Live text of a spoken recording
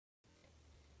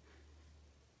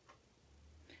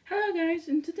Hello guys,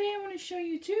 and today I want to show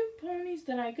you two ponies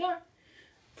that I got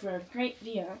for a great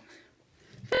deal.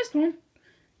 First one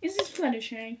is this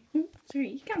Fluttershy. Oh,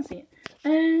 sorry, you can't see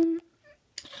it.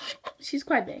 She's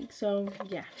quite big, so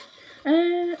yeah.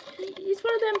 He's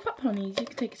one of them pop ponies. You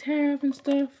can take his hair off and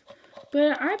stuff.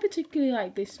 But I particularly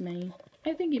like this mane.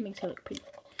 I think it makes her look pretty.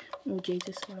 Oh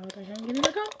Jesus, Lord, I can't get it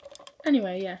back on.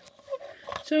 Anyway, yeah.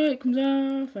 So it comes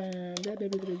off and blah blah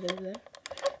blah blah blah.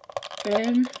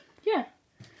 Yeah.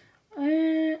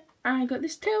 I got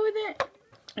this tail with it.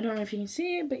 I don't know if you can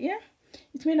see it, but yeah.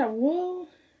 It's made out of wool.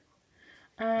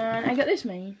 And I got this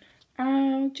mane.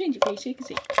 I'll change it for you so you can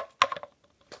see.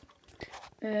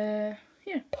 Yeah.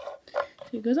 So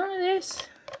it goes on like this.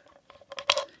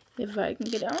 If I can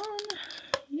get it on.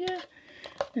 Yeah.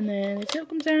 And then the tail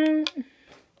comes out.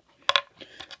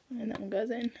 And that one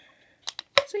goes in.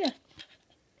 So yeah.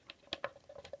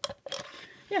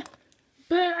 Yeah.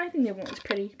 But I think that one was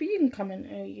pretty. But you can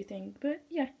comment what you think. But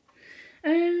yeah.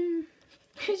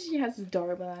 She has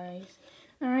adorable eyes.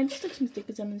 I just took some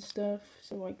stickers on and stuff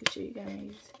so I could show you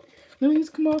guys. Nothing's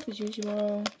come off as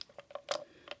usual.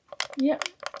 Yep.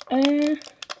 Oh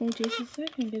Jesus, I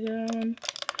can get it on.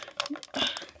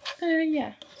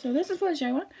 Yeah. So this is the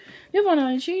Fluttershy one. The other one I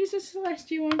want to show you is the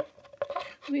Celestial one,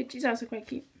 which is also quite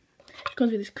cute. It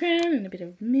comes with this crown and a bit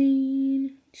of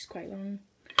mane, which is quite long.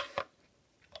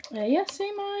 Yeah,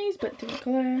 same eyes but different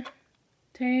colour.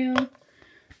 Tail.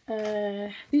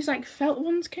 These like felt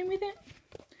ones came with it.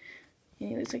 Yeah,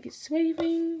 it looks like it's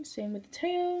waving. Same with the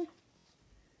tail.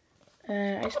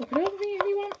 I swap it over for you if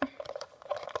you want.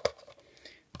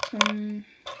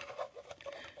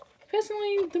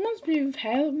 Personally, the ones with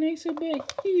hair look nicer,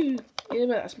 but yeah, but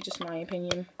that's just my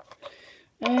opinion.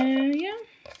 Yeah,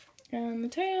 and the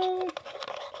tail.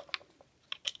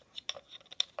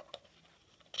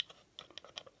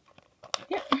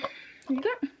 Yeah, there you go.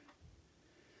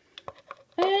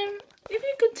 If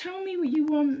you could tell me what you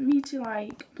want me to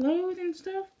like upload and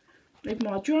stuff, like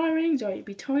more drawings or it'd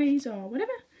be toys or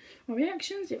whatever, or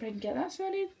reactions, if I can get that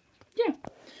started, yeah.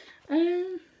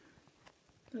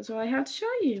 That's all I had to show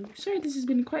you. Sorry this has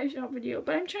been quite a short video,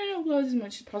 but I'm trying to upload as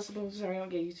much as possible so I don't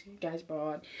get you guys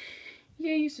bored.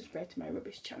 Yeah, you subscribe to my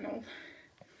rubbish channel.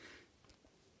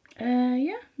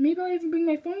 Yeah, maybe I'll even bring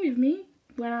my phone with me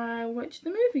when I watch the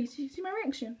movie so you see my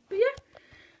reaction. But yeah,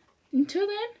 until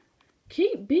then,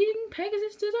 keep being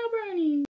Pegasus to our brownies.